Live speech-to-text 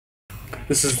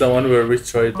This is the one where we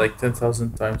tried like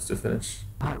 10,000 times to finish.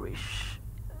 Parish.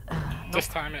 This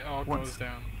time it all goes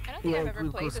down. I don't think I've ever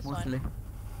played this one.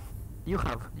 You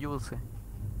have, you will see.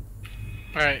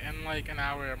 Alright, in like an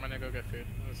hour I'm gonna go get food,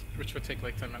 which would take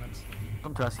like 10 minutes.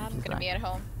 Don't trust him. I'm gonna be at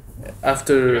home.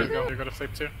 After... You go to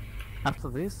sleep too? After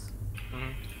this?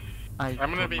 Mm-hmm. I'm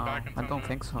gonna be back in I don't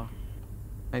think so.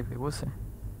 Maybe, we'll see.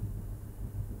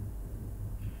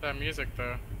 That music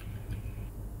though.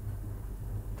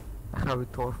 I have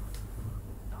it off.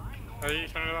 Oh, you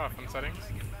turn it off in settings?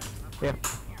 Yeah.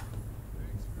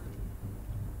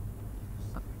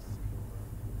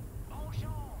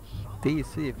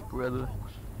 DC, brother.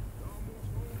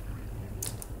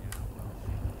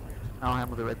 Now I'm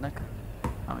the redneck.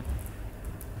 Alright.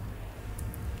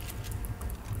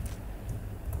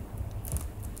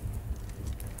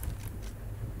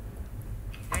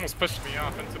 Almost pushed me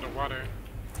off into the water.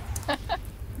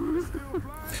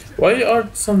 Why are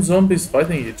some zombies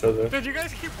fighting each other? Dude, you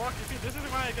guys keep walking. See, this is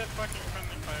why I get fucking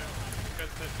friendly fire.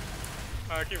 Because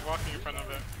I keep walking in front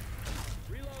of it.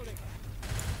 Reloading.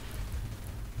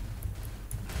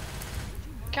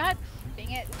 God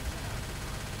dang it.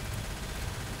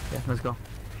 Yeah, let's go.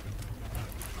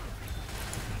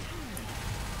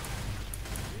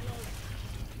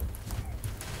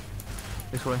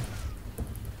 This way.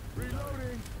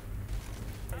 Reloading.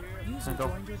 User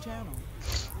joined your channel.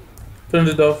 Turned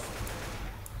it off.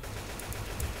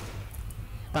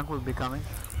 Tank will be coming.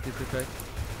 Be prepared.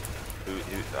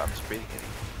 I'm speeding.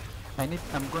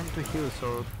 I'm going to heal,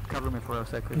 so cover me for a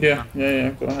second. Yeah,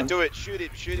 go ahead. Do it, shoot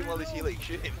him while he's healing,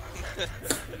 shoot him.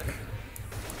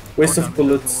 Waste of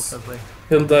bullets.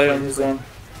 He'll die on his own.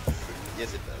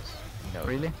 Yes, it does. No.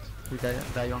 Really? He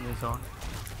die on his own?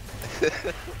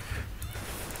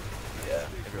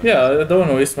 Yeah, I don't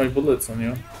want to waste my bullets on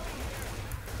you.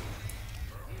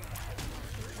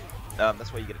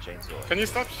 That's why you get a chainsaw. Can you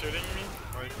stop shooting me?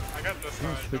 Like, I got this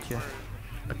side. Shoot you.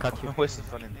 I cut you. Where's the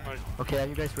fun in there? Okay, are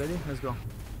you guys ready? Let's go.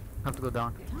 Have to go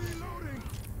down.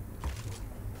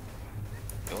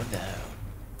 Going down.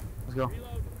 Let's go.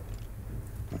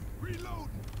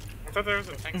 I thought there was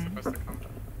a tank supposed to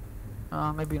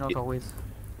come. Maybe not always.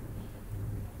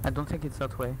 I don't think it's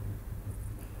that way.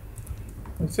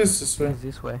 It is this way. It's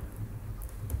this way.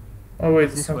 Oh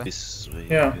wait, This it's way. This way.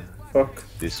 Yeah, fuck.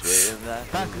 This way and that.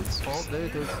 Tank! Oh, there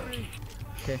it is.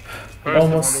 Okay.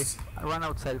 Almost. Run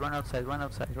outside, run outside, run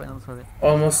outside, run outside.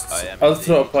 Almost. I'll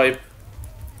throw a pipe.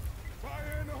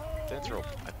 Don't throw a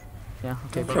pipe. Yeah,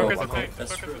 okay, Focus go. the tank,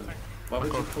 That's focus true. the tank. Why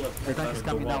would you pull up The tank is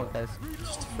coming out, guys.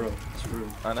 Just to throw. It's rude.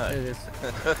 I know. There it is.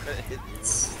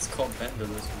 It's called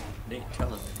vandalism. Nate, tell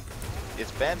him.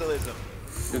 It's vandalism.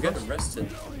 You'll get arrested.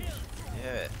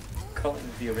 Yeah. Calling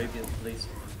the Arabian police.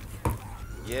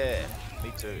 Yeah.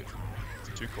 Me too.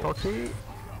 Two calls. Toki.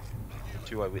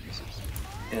 2 eyewitnesses.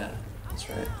 Yeah, that's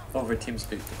right. Over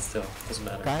TeamSpeak, but still, doesn't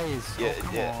matter. Guys, Yeah,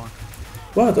 come yeah. on.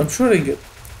 What? I'm shooting it.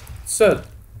 Sir.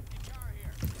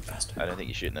 Bastard. I don't think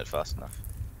you're shooting it fast enough.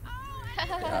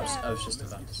 Yeah, I was just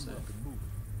about to say.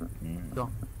 Go.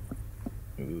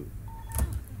 Ooh.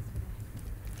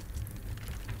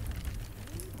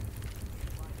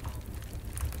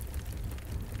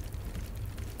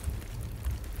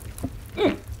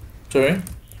 Sorry.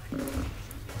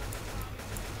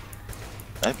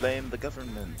 I blame the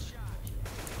government.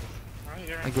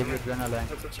 I gave you adrenaline.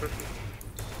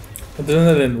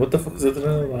 Adrenaline. What the fuck is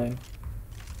adrenaline?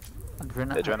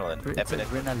 Adrenaline. It's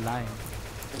adrenaline.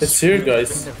 It's here,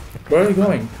 guys. Where are you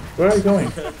going? Where are you going?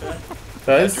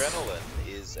 Guys? Adrenaline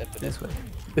is epinephrine. This way.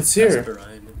 It's here.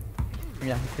 Aspirine.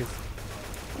 Yeah, it is.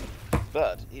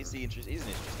 But here's an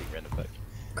interesting random fact.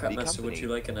 Kratmaster, would you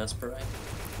like an aspirine?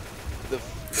 The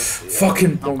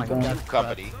Fucking Oh my bomb. god.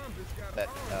 company that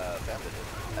founded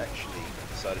it actually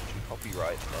decided to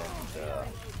copyright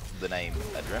and the name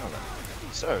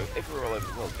Adrenaline. So everywhere all over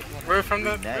the world, Move from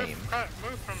the name.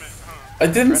 move from it, huh? I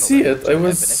didn't see it. I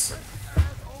was.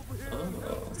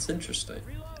 Oh, that's interesting.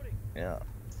 Yeah,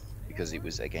 because it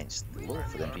was against the law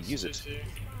for them to use it.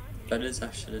 That is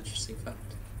actually an interesting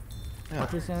fact. Yeah.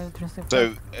 What is an interesting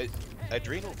So fact?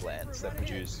 adrenal glands that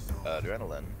produce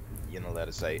adrenaline, you're not allowed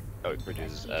to say, oh, it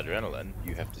produces adrenaline.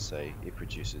 You have to say it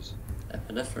produces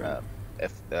Epinephrine.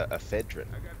 ephedrine.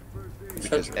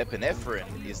 Because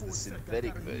epinephrine is the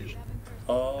synthetic version.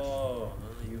 Oh,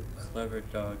 you clever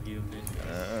dog, you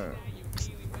ninja.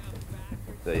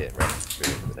 So yeah, random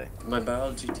for the day. My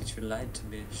biology teacher lied to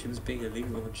me. She was being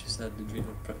illegal when she said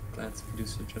adrenal glands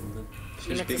produce adrenaline. She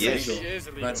was being Yes, illegal. she is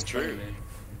illegal. Right in front of me.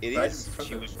 It Right is. in front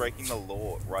She of was me. breaking the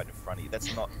law right in front of you.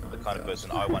 That's not the kind of person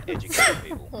I want educating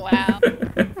people. Wow. All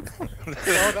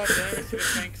that damage to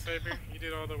the tank, Saber. You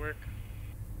did all the work.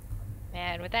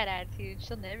 Man, with that attitude,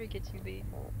 she'll never get you beat.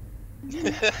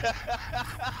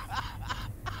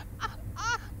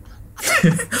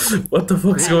 What the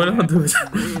fuck's going on, dude?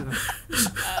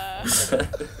 That was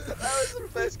the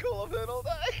best call I've heard all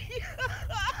day.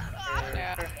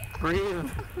 Yeah. Breathe.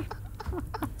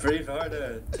 Breathe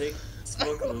harder. Take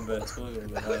smoke a little bit. Smoke a little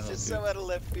bit. That was just so out of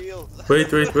left field.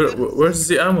 Wait, where's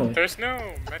the ammo? There's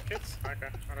no medkits? Okay,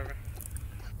 whatever.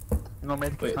 No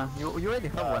medkits, Wait. man. You already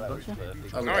have one, that don't was you?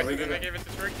 perfect. Are No, I we didn't. I gonna gave it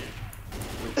to Turkey.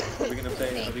 are we gonna play?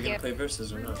 Are we gonna you. play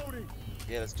versus or not?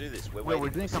 Yeah, let's do this. We're Well, we're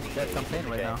waiting doing for that City campaign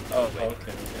right game. now. Oh, Wait.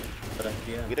 okay. But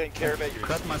yeah. We don't care about your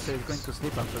Kratmaster is excuses. going to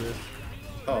sleep after this.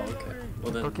 Oh, okay.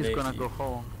 Well then, Toki's gonna go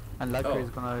home. And LuckXr Oh. is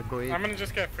gonna go eat. I'm gonna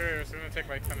just get food. It's gonna take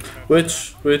like 10 minutes.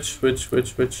 Which?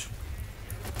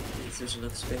 There's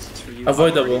enough spaces for you.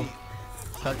 Avoidable.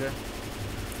 Charger.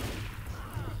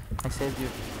 I saved you.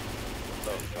 Oh,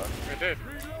 fuck. I did.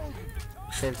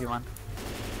 Saved you, man.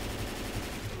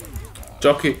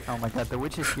 Jockey. Oh my god, the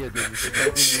witch is here, dude. You should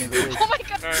have been in the witch. Oh my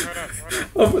god! No, hold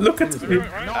on. Oh, look at me. Everyone,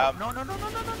 why not? No.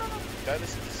 Go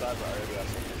listen to Cyber. I already got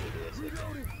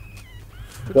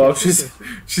something Wow, she's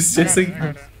chasing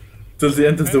Alright, him till the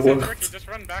end of the Turkey, world. just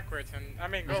run backwards and I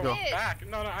mean Let's go go. back.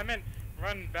 No, I meant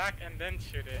run back and then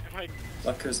shoot it. I'm like,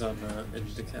 LuckXr's on in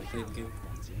the campaign game.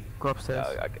 Go upstairs.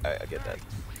 I get that.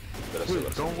 But I still Dude,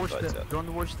 got don't some watch insights the, out.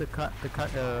 don't watch the car,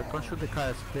 don't shoot the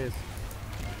cars, please.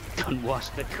 Don't wash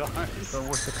the cars. Don't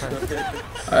watch the cars.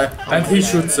 And he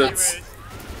shoots it. anyways.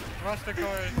 Watch the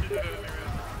car. She did it anyways.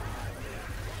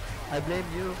 I blame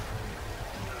you.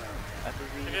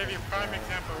 I gave you prime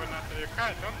example what not to do.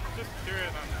 God, don't just do it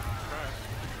on Crash.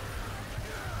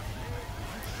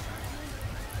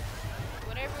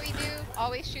 Whatever we do,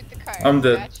 always shoot the car. I'm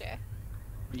dead. Gotcha.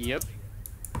 Yep.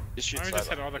 Just shoot Why don't we just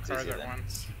Cyber. hit all the It's cars easier at then.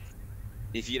 once?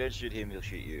 If you don't shoot him, he'll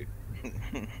shoot you.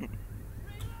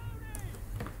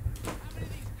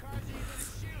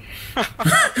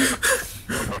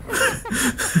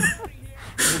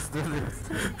 Let's do this.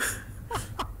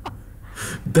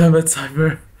 Damn it,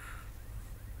 Cyber.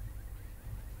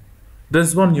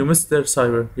 There's one you missed there,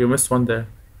 Cyber. You missed one there.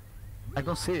 I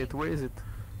don't see it. Where is it?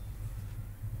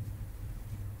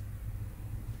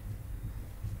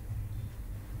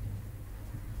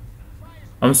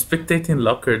 I'm spectating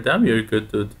LuckXr. Damn, you're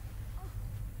good, dude.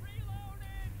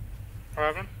 What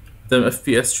happened? Them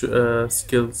FPS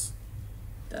skills.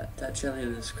 That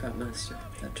jelliness, Kratmaster.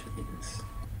 That jelliness.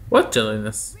 What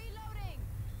jelliness?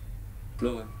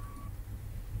 Blower.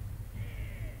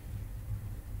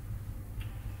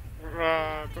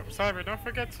 Cyber, don't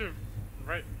forget to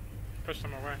push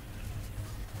them away.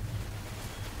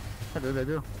 I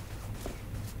do.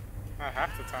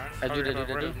 Half the time. I do. Probably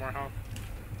avoided more health.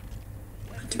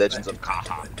 Legends of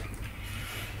Kaha.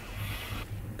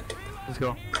 Let's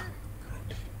go.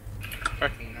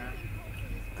 Fucking man.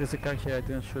 There's a car here I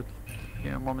didn't shoot.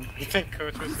 In a moment. You think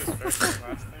Coach was his first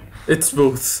last thing? It's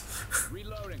both.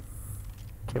 Reloading.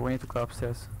 Okay, we need to go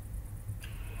upstairs.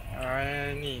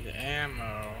 I need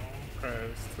ammo,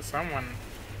 because someone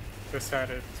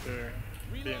decided to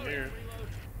be a noob.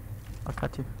 I'll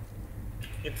cut you.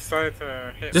 He decided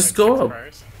to hit Just like go 6 up.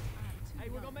 bars. Hey,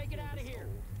 we're gonna make it out of here.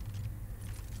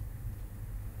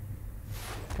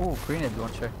 Oh, grenade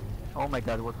launcher. Oh my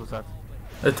god, what was that?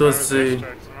 It That was the the.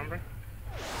 strikes, remember?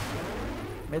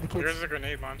 Here's Medikits. a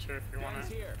grenade launcher if you want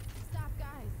Guns it. here.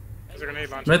 There's a grenade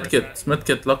launcher. right there.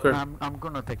 Medkit, LuckXr. I'm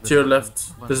gonna take this. To your one. left.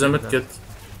 One There's a second, guys. medkit.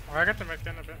 Oh, I got the medkit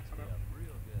in a bit.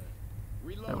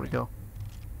 There we go.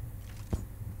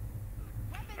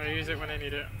 I use it when I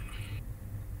need it.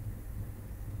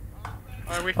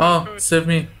 Oh, we Oh, found Coach. save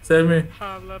me.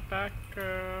 Holla back,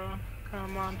 girl.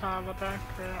 Come on, holla back,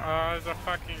 girl. Oh, there's a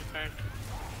fucking tank.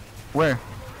 Where?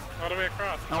 All the way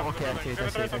across. Oh, top of the okay, I building. see it, Give I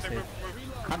see it, I something, see it.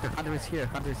 move. Hunter is here.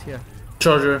 Hunter is here.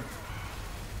 Charger.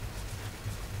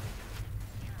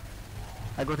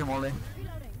 I got him all in.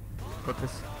 Got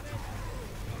this.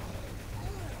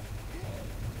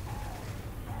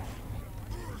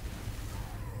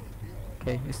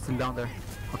 Okay, he's still down there.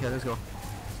 Okay, let's go.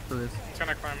 Let's do this. It's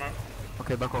gonna climb up.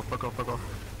 Okay, back off.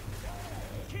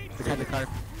 Behind the car.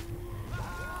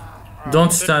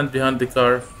 Don't stand behind the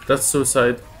car. That's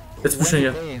suicide. It's pushing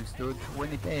When you. it aims, dude.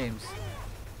 When it aims.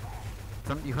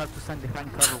 You have to stand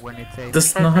behind cover when it aims. The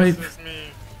snipe. Purpose is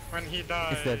me. When he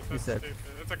dies, dead, that's he's dead. stupid.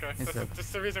 It's okay. He's That's dead.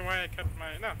 just the reason why I kept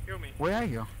my... No, heal me. Where are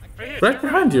you? Right here. Right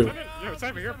behind you. Yo,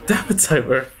 Cyber, you're Damn it,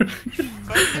 Cyber.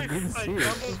 Cyber, didn't like, see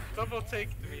it. double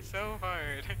taked me so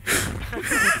hard.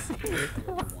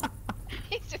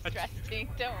 He's just resting,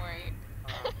 don't worry.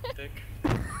 Dick.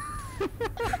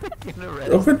 In the red.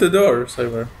 Open the door,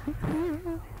 Cyber.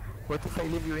 What if I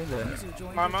leave you in there?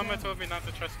 My mama told me not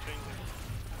to trust strangers.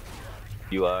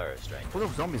 You are a stranger. Full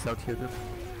of zombies out here, dude.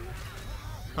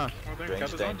 Huh. Oh, there, Strange got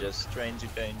the danger,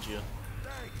 strange danger.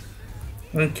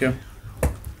 Thank you.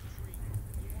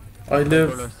 I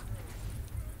live.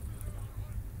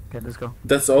 Okay, let's go.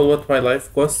 That's all what my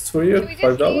life costs for you? Can we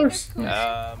just $5? leave?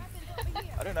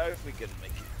 I don't know if we can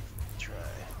make it try,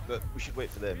 but we should wait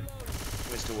for them.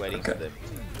 We're still waiting for them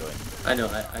to join. I know,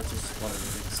 I just wanted to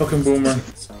make Fucking boomer.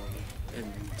 song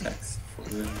in text for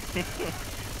them.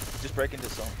 Just break into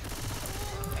song.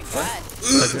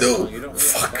 What? No! You don't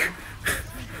Fuck!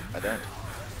 I don't.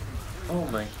 Oh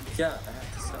my god, I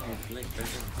have to send you the link right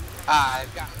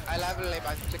I'll have a lay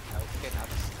by check out. Get out.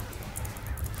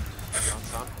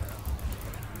 Song.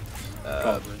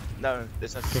 Probably. No,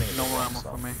 there's no such Okay, thing as no a more wrong ammo for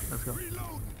song. me. Let's go.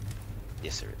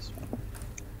 Yes, there is.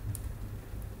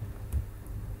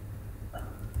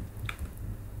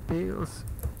 Deals.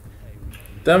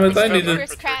 Damn it, I Still need mark it.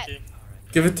 for Krat. Turkey.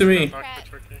 Give it to me. Mark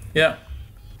for Turkey. Yeah.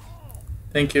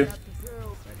 Thank you.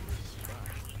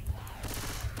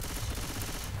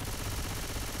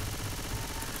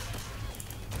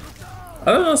 I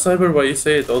don't know, Cyber, why you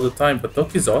say it all the time, but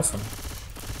Toki's awesome.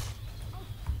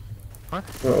 What?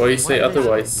 Why you say Why did I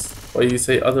otherwise? Why you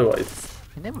say otherwise?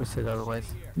 I never said otherwise.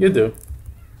 You do.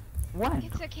 When?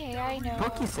 It's okay, I know.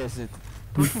 Toki says it.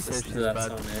 Toki says Listen she's to that bad.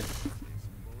 song,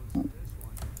 man.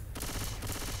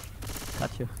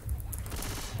 Got you.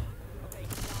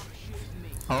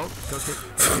 Oh, Toki.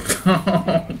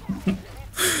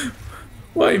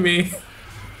 Why me?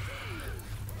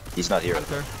 He's not here.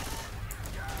 Hunter.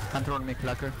 Hunter on me,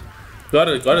 Clucker. Got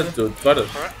it, dude, got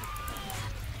it. Alright.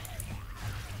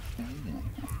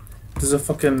 There's a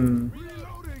fucking...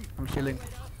 I'm chilling.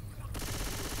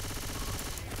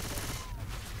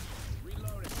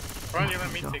 Why don't you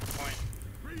let me take point?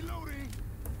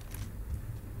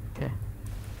 Okay.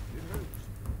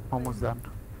 Almost done.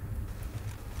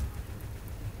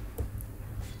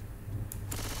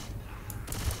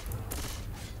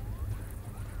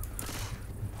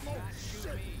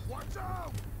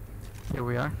 Here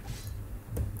we are.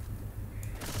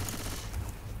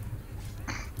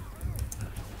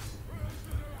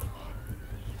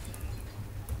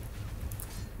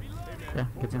 Yeah,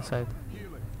 get inside.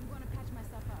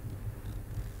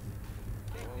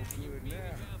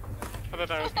 I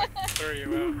thought I was gonna throw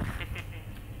you out.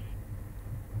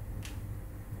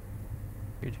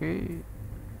 GG.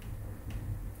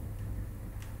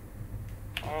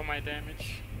 All my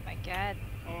damage. My god,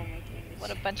 Oh my damage. what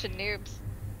a bunch of noobs.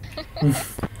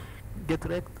 Get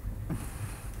wrecked.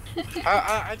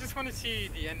 I just want to see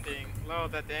the ending. Low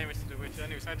that damage to the witch.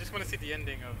 Anyways, I just want to see the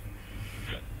ending of.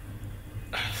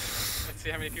 Let's see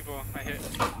how many people I hit.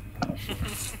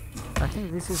 I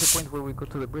think this is the point where we go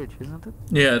to the bridge, isn't it?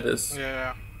 Yeah, it is.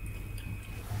 Yeah.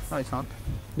 No, it's not.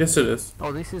 Yes, it is.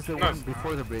 Oh, this is the No, one it's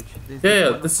before the bridge.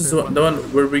 Yeah, this is the one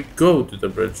where we go to the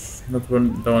bridge, not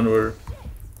the one where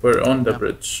we're on the Yeah.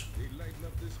 bridge.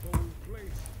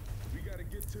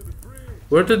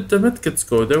 Where did the medkits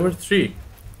go? There were 3.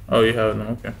 Oh, you have them,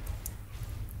 okay.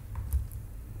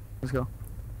 Let's go.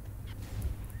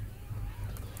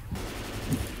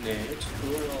 Nate,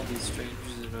 who are all these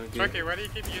strangers in our game? Turkey, why do you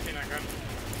keep using that gun?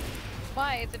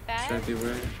 Why? Is it Should I bad? be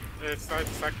worried? It starts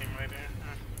sucking later.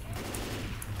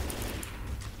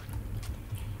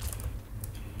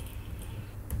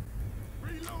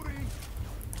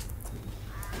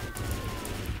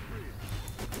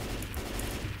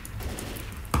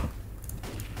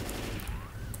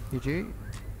 GG.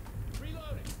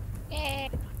 Eh.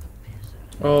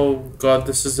 Oh god,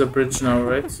 this is the bridge now,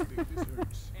 right?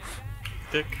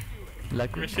 Dick.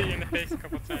 Like I'm gonna shoot you in the face a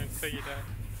couple times till you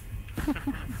die.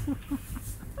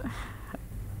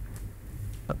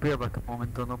 appear back a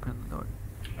moment, don't open the door.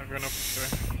 I'm gonna open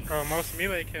the door. Oh, most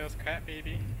melee kills, cat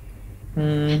baby.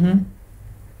 Mm-hmm.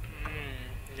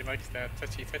 He likes that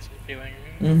touchy feeling.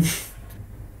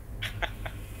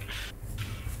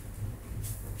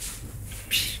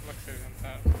 LuckXr's on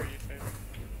top, for you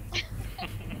favorite.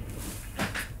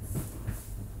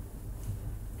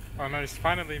 Oh nice,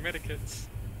 finally medikits.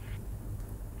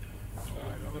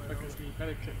 Motherfuckers need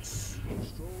medikits.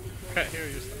 Can't heal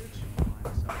yourself.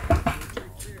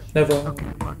 Never. Okay,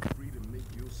 fuck.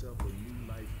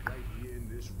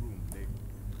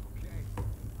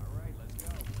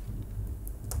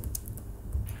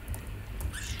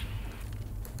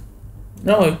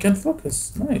 No, I can't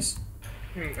focus. Nice.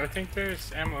 I think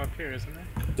there's ammo up here, isn't there?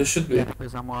 There should be. Yeah,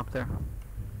 there's ammo up there.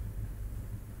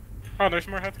 Oh, there's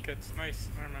more health kits. Nice.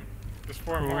 I remember. There's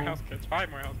 4 more Cool. health kits. 5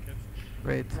 more health kits.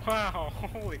 Great. Wow,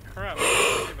 holy crap.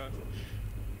 Look at that.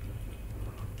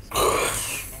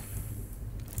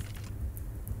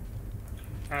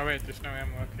 Oh wait, there's no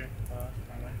ammo up here. Alright.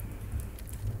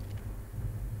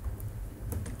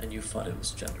 and you thought it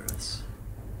was generous.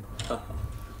 Oh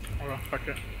well, fuck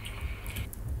it.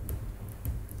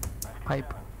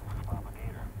 Pipe.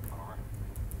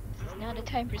 It's not a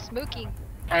time for smoking.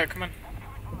 Alright, come on.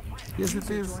 Yes, it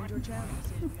is.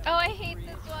 Oh, I hate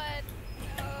this one.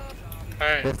 Oh.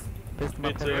 Alright. Best Me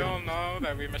map too. We ever. all know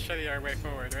that we machete our way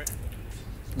forward, right?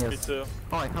 Yes. Me too.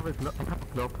 Oh, I have a globe.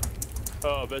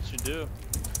 Oh, I bet you do. Oh,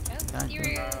 Thank you.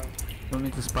 serious. Don't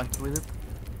need to spank with it.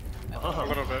 A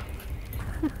little bit.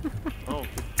 Oh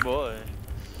boy.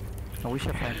 I wish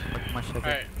I had a machete.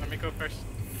 Alright, let me go first.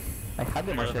 I had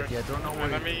the machete, I don't know where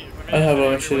Let it... me I have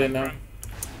a machete machete everyone now. run.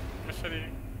 Machete.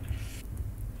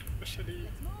 Machete.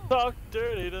 Talk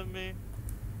dirty to me.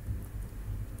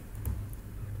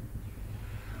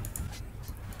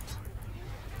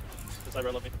 Does I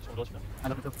love me? Someone else, man? I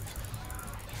love it too.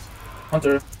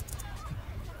 Hunter.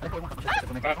 I thought I wanted machete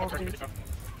to make it. Oh, pretty tough.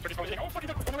 Pretty tough. Oh, fuck, he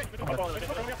doesn't. Oh, wait. Oh my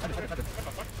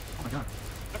god.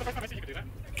 That's the first time I see you could do that.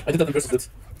 I did that in versus it.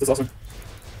 That's awesome.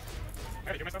 I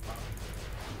gotta kill myself.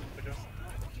 Good job.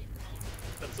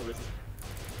 That's so racist.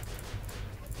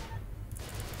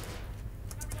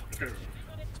 Okay.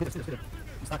 Speed it.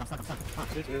 I'm stuck. Ah.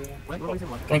 Wait, where is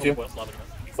everyone? Thank you. Well, Slavic, man.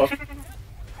 Fuck. I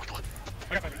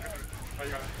got that. Oh,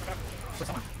 you got it. Where's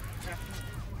someone?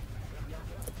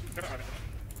 Good on it.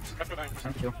 That's what I'm.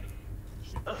 Thank you.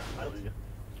 I love you.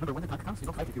 Remember, when the tank comes, you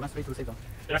don't fight it, you run straight to the safe zone.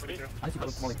 Yeah, me too. I see you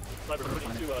molly. Sniper, we need to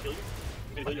heal you.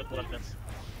 We need to heal you at the fence.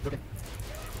 Okay.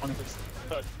 On me.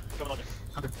 Coming on you.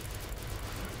 100.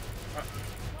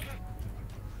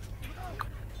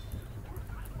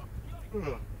 Come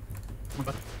on,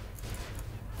 back.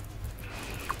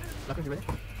 LuckXr, you ready?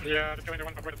 Yeah, the killing the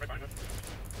one avoided right behind us.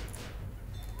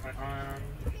 Right,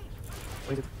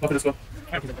 Where is it? Okay, let's go.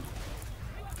 Okay, then.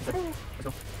 Let's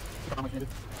go. Keep on needed.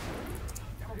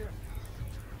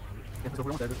 Yeah, so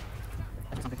we're almost there, dude.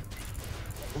 I did something.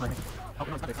 Oh, no, no,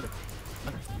 it's not it.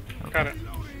 got it.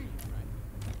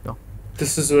 Go.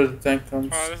 This is where the tank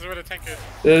comes. Oh, this is where the tank is.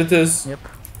 There it is. Yep.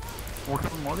 Oh,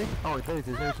 molly? Oh, there it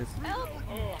is. Help!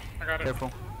 Oh, I got it.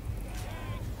 Careful.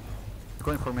 It's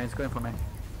going for me,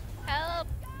 Help!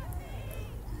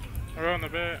 We're on a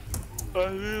bit.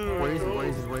 Where is it?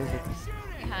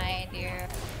 Behind you.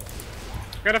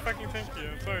 Gotta fucking thank you.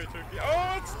 I'm sorry, Toki.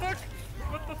 Oh, it's stuck!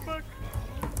 What the fuck?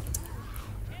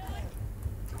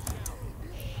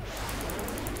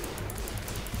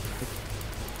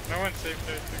 No one's safe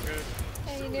there, too good. I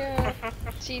know.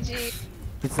 GG.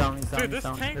 It's down, Dude, this it's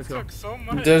down. tank Let's go. took so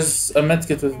much. There's a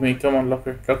medkit with me. Come on,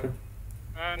 LuckXr. No.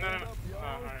 Oh,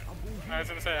 alright. I was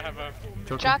gonna say I have a...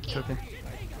 Jockey.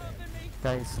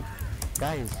 Guys.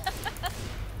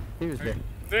 Seriously.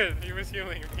 Dude, he was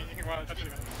healing me while touching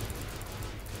him.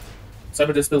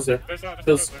 Cyber, there's pills there. There's not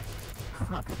Pills. there.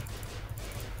 Fuck.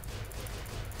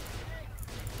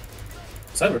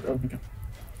 Cyber, oh, okay.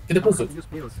 Get the pills, I dude. use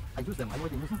pills. I use them. I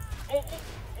already use them. Oh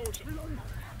shit. Okay,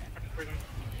 poison.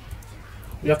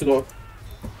 We have to go.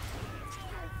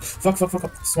 Fuck.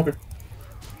 Smoker.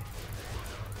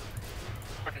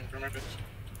 Fucking remember bitch.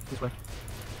 This way.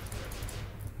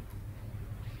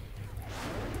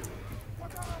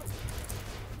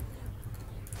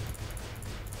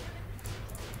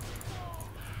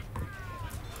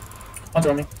 Hunter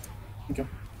on me. Thank you.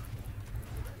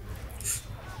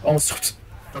 Almost stopped.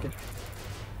 Okay. I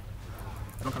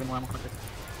don't have any more ammo for this.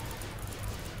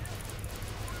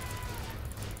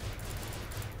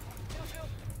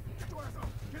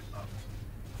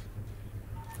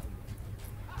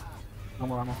 No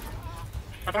more ammo.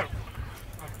 I thought.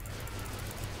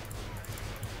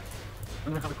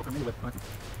 I'm gonna have a copper melee weapon.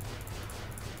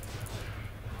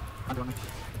 I don't know.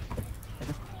 Okay.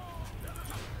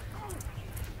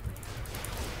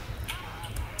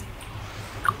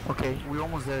 Okay, we're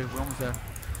almost there.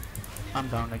 I'm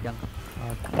down again.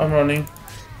 I'm running.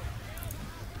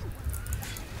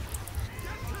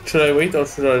 Should I wait or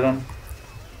should I run?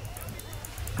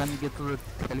 Can you get to the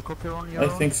helicopter on your I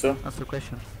own? think so. That's the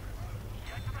question.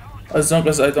 As long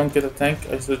as I don't get a tank,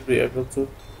 I should be able to.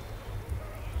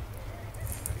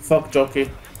 Fuck jockey.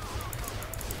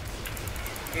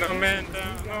 No man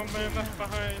down, no man left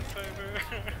behind, Cyber.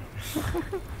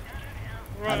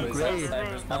 Run, great.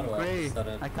 Cyber, run. I'm great.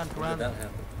 I can't run. That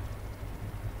happened.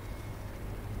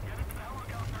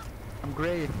 I'm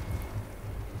great.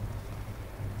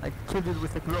 I killed it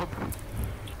with a globe.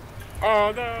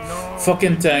 Oh no!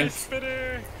 Fucking tank.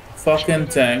 Spitter! Fucking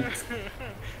tank.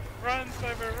 Run,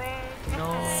 Cyber, run!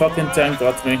 No. Fucking tank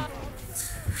got me.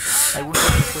 I wanted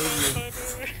to save you.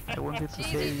 Cyber! I wanted to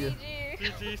save you. GG.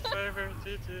 GG, Cyber,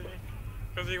 GG.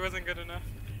 Because he wasn't good enough.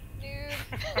 Dude.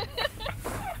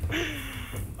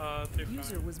 Too User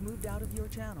funny. was moved out of your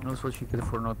channel. Knows what you get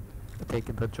for not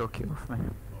taking that jockey off me.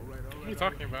 What are you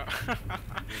talking about?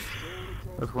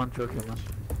 That's one joke, man.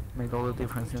 Made all the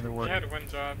difference in the world. You had one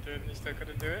job, dude, and you still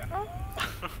couldn't do it?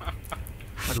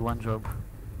 Had one job.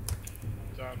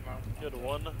 Job, no. You had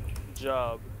one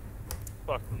job.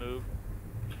 Fuck noob.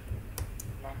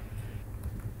 No.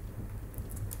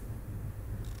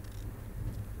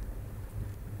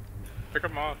 Pick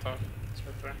up Molotov. It's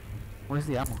right there. Where's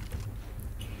the ammo?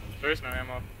 There is no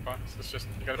ammo box. It's just,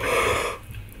 you gotta pick it up.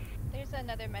 There's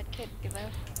another medkit below.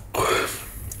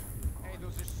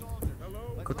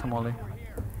 Go to Molly.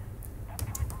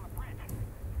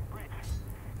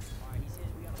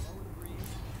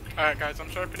 Alright guys, I'm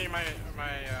sharpening my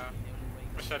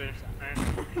machete. Alright.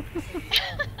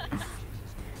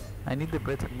 I need the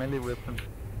better melee weapon.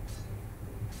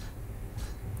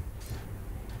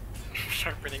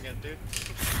 Sharpening it, dude.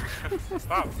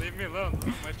 Stop, leave me alone.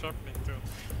 My sharpening too.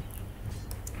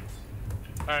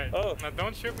 Alright, Oh. now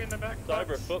don't shoot me in the back.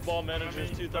 Cyber Football Managers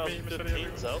Let me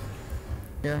 2015 's out.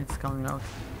 Yeah, it's coming out.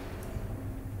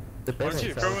 The Aren't beta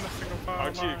you is Go in out. a single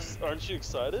file line. Aren't you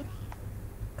excited?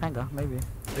 Kinda, maybe.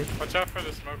 Wait. Watch out for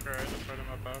the smoker, I just heard him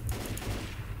above.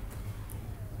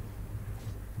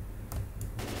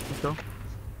 Let's go.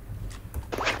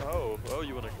 Oh,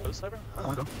 you wanna go, Cyber? I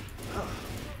wanna go.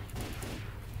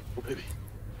 Oh, baby.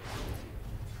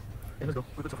 Yeah, let's go.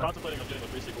 We're good so far. Contemplating on doing a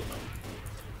free sequel now.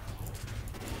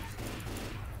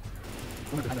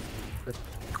 We're behind us. Good.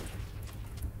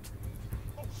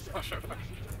 Oh, shit.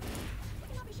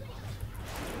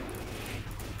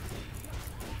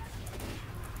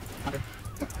 Hunter.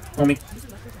 On me.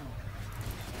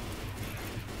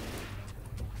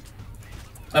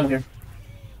 I'm here.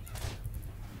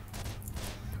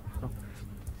 Go.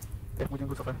 Yeah, we're doing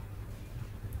good so far.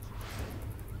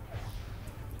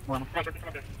 More ammo. Come on, Toki, come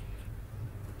up here.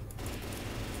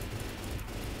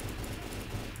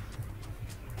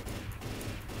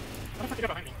 How the fuck you got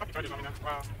behind me? Fucking charges on me now.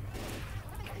 Wow.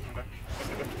 Okay.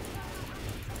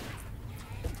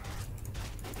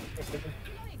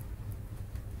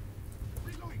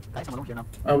 Guys, I'm alone here now.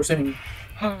 We're saving. We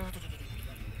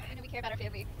care about our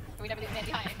family, but we never leave a man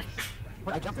behind.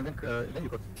 Well, I jumped and then you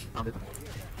got found it.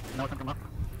 Now I can come up.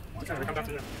 Okay, we come down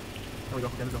to you. There we go.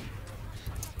 Okay, let's go.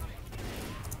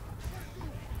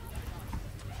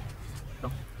 Go.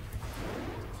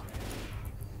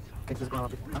 Okay, let's go now.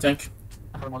 Huh? Tank.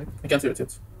 I have a molly. I can't do it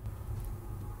yet.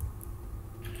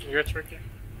 You got tricky.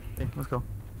 Okay, let's go.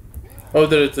 Oh,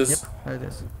 there it is. Yep, there it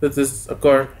is. That is a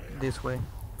car. This way.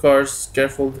 Cars.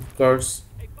 Careful, cars.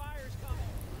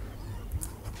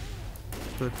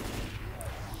 Good.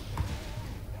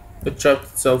 It trapped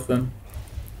itself in.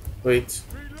 Wait.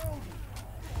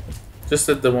 Just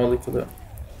set the molly to that.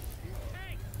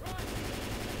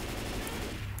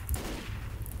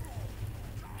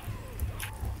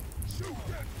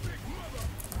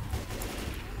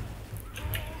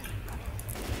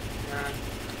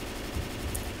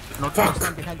 No, don't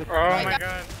stand behind the Oh car. my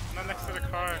god, not next to the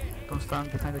car. Don't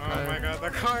stand behind the car. Oh my god, the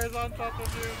car is on top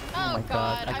of you. Oh my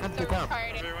God, I I'm can't so pick up.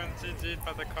 retarded. Everyone GG'd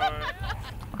by the car.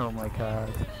 Oh my god.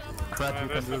 Krat, you can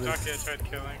There's do the this. jockey I tried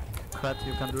killing. Krat,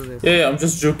 you can do this. Yeah, I'm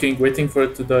just joking, waiting for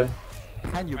it to die.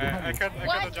 Can you? Behind I you. got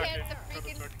Why the jockey. can't the Got the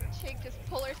freaking jockey. chick just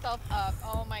pull herself up?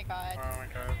 Oh my god. Oh my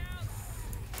god.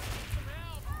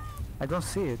 I don't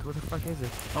see it. What the fuck is it?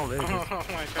 Oh, there it is. Oh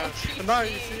my god. Oh, No,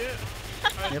 you GG. see it? Oh,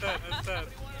 it's Yep. dead, it's dead.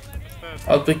 It's dead.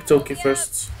 I'll pick Toki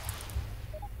first.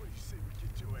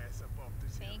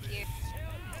 Thank you.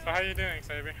 So how you doing,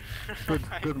 Sabi? Good,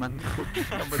 good man.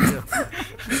 How about you?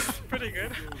 Pretty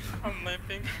good. I'm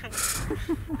limping.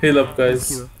 Heal up, guys.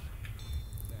 Thank you.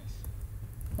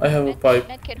 I have a pipe.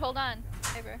 Medkit, hold on.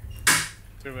 Saber.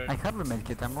 Too late. I have a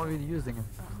medkit. I'm already using it.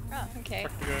 Oh, okay.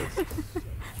 Fuck you guys.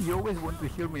 You always want to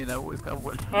heal me and I always have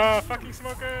one. Oh, fucking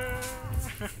smoker!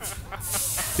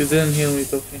 You didn't heal me,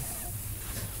 Toki.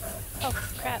 Oh,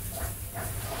 crap.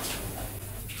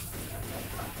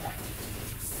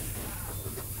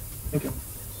 Thank you.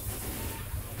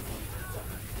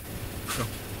 Go.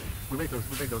 We make those.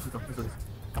 Let's do this.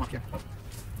 Come up here.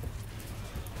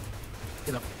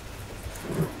 Get up.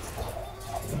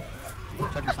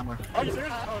 Charge you somewhere. Are you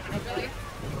serious? Oh, okay. Really?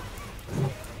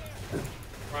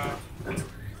 Wow.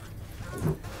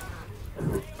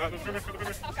 The finish.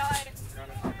 Oh god. Got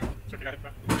it. Check it out.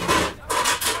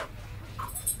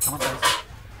 Come on, guys.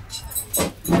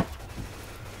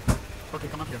 Okay,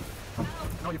 come up here.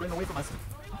 No, you're going away from us.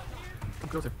 Come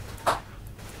closer.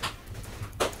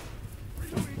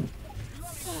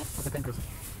 Okay, thank you.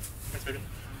 Thanks, baby.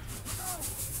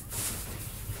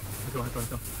 Let's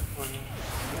go.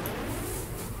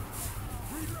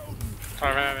 Oh, I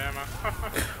ran out of ammo.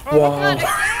 Wow.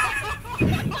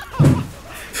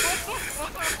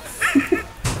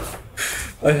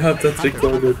 I have that Hunter,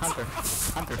 recorded. Hunter,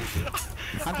 Hunter,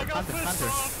 Hunter, Hunter,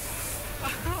 Hunter.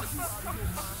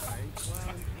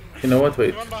 You know what?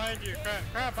 Wait. One behind you,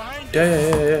 crap, behind you!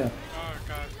 Yeah. Oh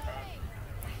god.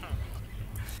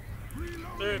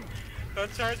 Dude,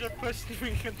 that charger pushed me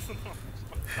into the wall.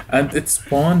 And it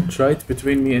spawned right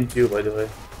between me and you, by the way.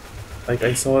 Like,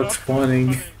 I saw it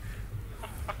spawning.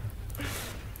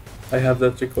 I have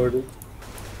that recorded.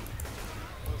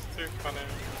 That's too funny.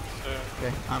 Shit.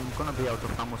 Okay, I'm gonna be out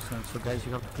of ammo soon, so guys,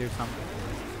 you have to clear some.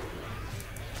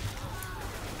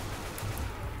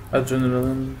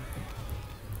 Adrenaline.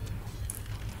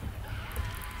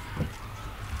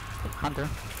 Hunter,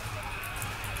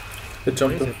 It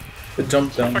jumped Where is up. It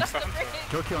jumped down.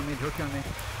 Toki on me,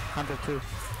 Hunter too.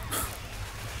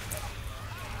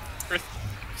 Chris,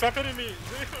 stop hitting me!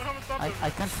 I'm stopping. I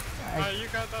can't. You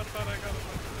got that side, I got it.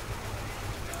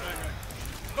 Okay.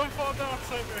 Don't fall down,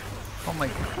 Cyber! Oh my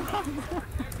god.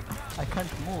 I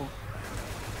can't move.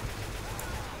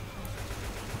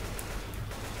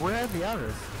 Where are the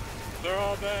others? They're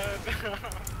all dead!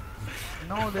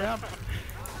 No, they're up.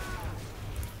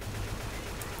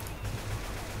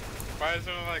 Why is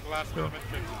there like last minute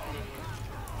mistakes?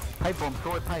 Pipe bomb,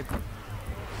 throw a pipe.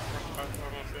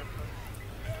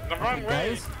 The wrong way!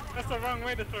 Guys? That's the wrong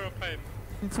way to throw a pipe.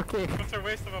 It's okay. That's a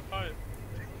waste of a pipe.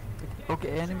 Okay,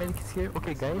 any medics here?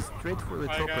 Okay, guys, straight for the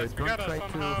Alright chopper. guys, we Don't gotta try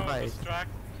to somehow fight. distract...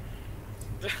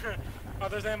 Oh,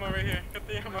 there's ammo right here. Get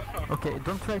the ammo. Okay,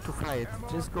 don't try to fight.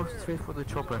 Just go straight for the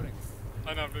chopper.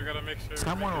 I know, but we gotta make sure.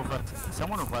 Someone of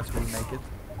us will make it.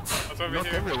 That's over Not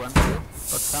here. everyone,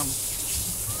 but some.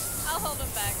 I'll hold him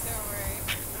back, don't worry.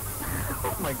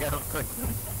 Oh my god, I'm sorry.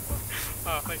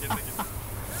 Oh, thank you.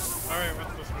 Alright,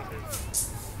 what's this one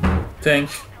here? Tank.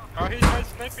 Oh, he's trying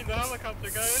sniping the helicopter,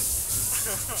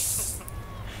 guys!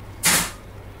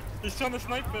 He's trying to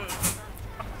snipe it!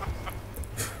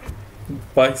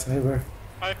 Bye, Cyber.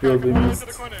 Alright, You'll crap, be come on missed. to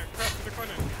the corner! Crap, to the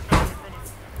corner!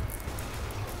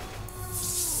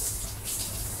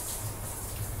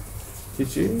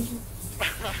 GG.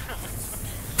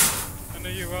 I know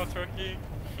you well, Toki.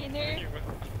 You I knew? know you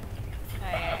well.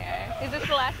 Aye. Is this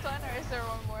the last one, or is there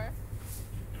one more?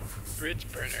 Bridge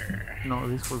burner. No,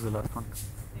 this was the last one.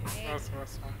 That's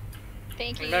awesome.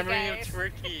 Thank you, Memory guys. of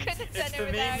Twerky. Couldn't It's send the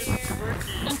it name without is you.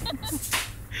 Twerky.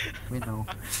 We know.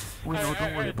 We know,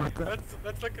 don't worry about that.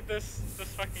 Let's look at this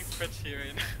fucking spreadsheet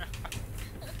right now.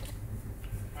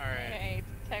 Alright. Alright,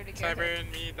 time to go. Cyber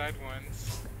and me died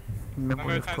once. Memory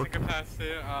Number of of times Toki.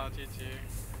 incapacitated. Oh,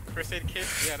 GG. First aid kit?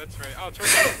 Yeah, that's right. Oh,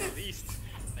 Twerky is the least.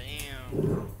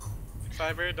 Damn.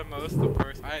 Cyber the most, of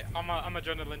course. I'm a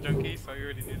adrenaline junkie, so you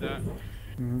already knew that.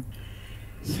 Mhm.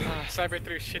 Cyber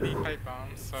threw shitty pipe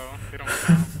bombs, so they don't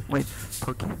count. Wait,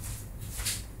 Toki.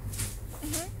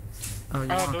 Oh, you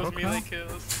Oh, wanna those talk melee now?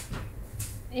 kills.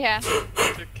 Yeah.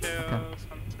 2 kills,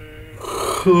 Hunter.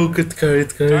 Oh, get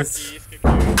carried, guys. Jockeys, get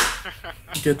carried.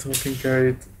 Get fucking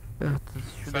carried.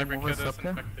 Should I Cyber move us killed up us there?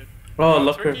 infected.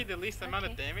 Oh, Turkey LuckXr. the least amount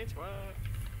of damage? What?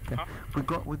 Okay.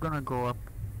 Huh? We're gonna go up.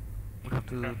 We have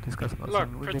to Okay. discuss about Look,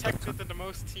 something. We'll be back protected soon. the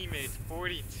most teammates,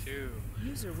 42.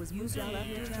 User was moved out of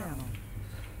your channel.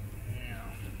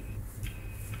 Damn.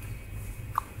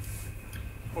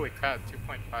 Holy crap,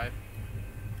 2.5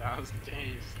 thousand.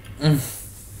 Jeez. Mm.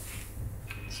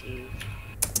 Jeez.